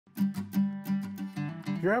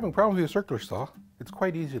If you're having problems with your circular saw, it's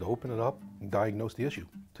quite easy to open it up and diagnose the issue.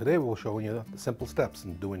 Today we'll show you the simple steps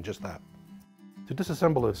in doing just that. To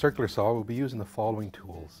disassemble a circular saw, we'll be using the following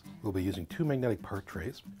tools. We'll be using 2 magnetic part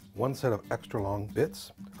trays, 1 set of extra long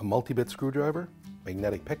bits, a multi-bit screwdriver,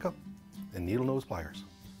 magnetic pickup, and needle nose pliers.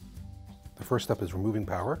 The first step is removing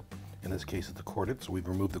power. In this case it's corded, so we've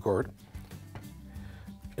removed the cord.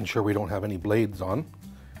 Ensure we don't have any blades on,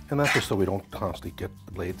 and that's just so we don't constantly get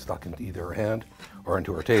the blade stuck into either our hand or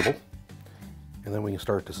into our table. And then we can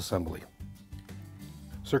start disassembly.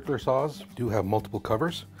 Circular saws do have multiple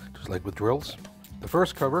covers, just like with drills. The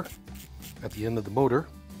first cover at the end of the motor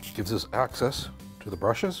gives us access to the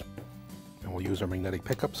brushes, and we'll use our magnetic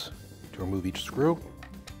pickups to remove each screw,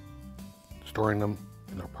 storing them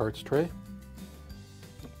in our parts tray.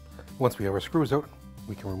 Once we have our screws out,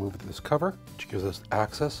 we can remove this cover, which gives us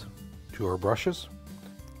access to our brushes.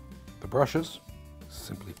 The brushes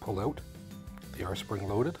simply pull out. They are spring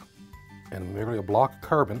loaded, and merely a block of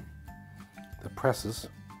carbon that presses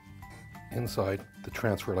inside to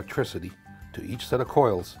transfer electricity to each set of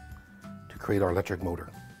coils to create our electric motor.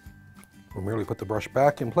 We'll merely put the brush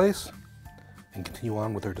back in place and continue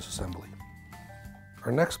on with our disassembly.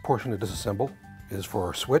 Our next portion to disassemble is for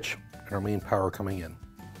our switch and our main power coming in.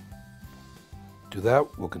 To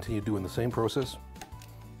that, we'll continue doing the same process.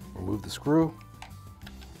 Remove the screw.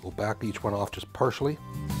 We'll back each one off just partially.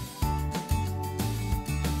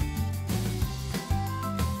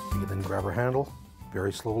 We can then grab our handle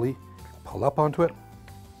very slowly, pull up onto it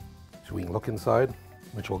so we can look inside,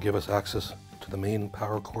 which will give us access to the main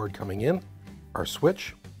power cord coming in, our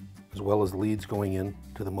switch, as well as the leads going in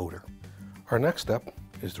to the motor. Our next step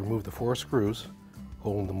is to remove the 4 screws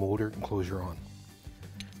holding the motor enclosure on.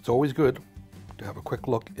 It's always good to have a quick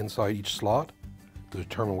look inside each slot to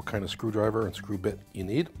determine what kind of screwdriver and screw bit you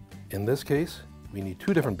need. In this case, we need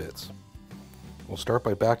 2 different bits. We'll start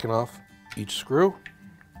by backing off each screw.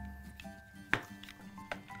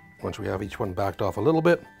 Once we have each one backed off a little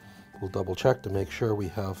bit, we'll double check to make sure we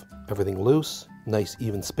have everything loose, nice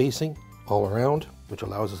even spacing all around, which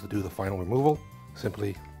allows us to do the final removal.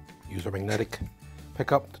 Simply use our magnetic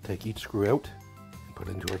pickup to take each screw out and put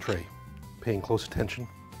it into our tray, paying close attention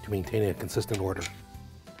to maintaining a consistent order.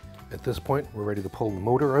 At this point, we're ready to pull the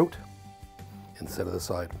motor out and set it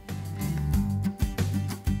aside.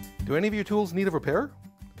 Do any of your tools need a repair?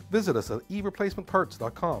 Visit us at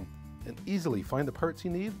ereplacementparts.com and easily find the parts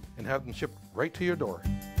you need and have them shipped right to your door.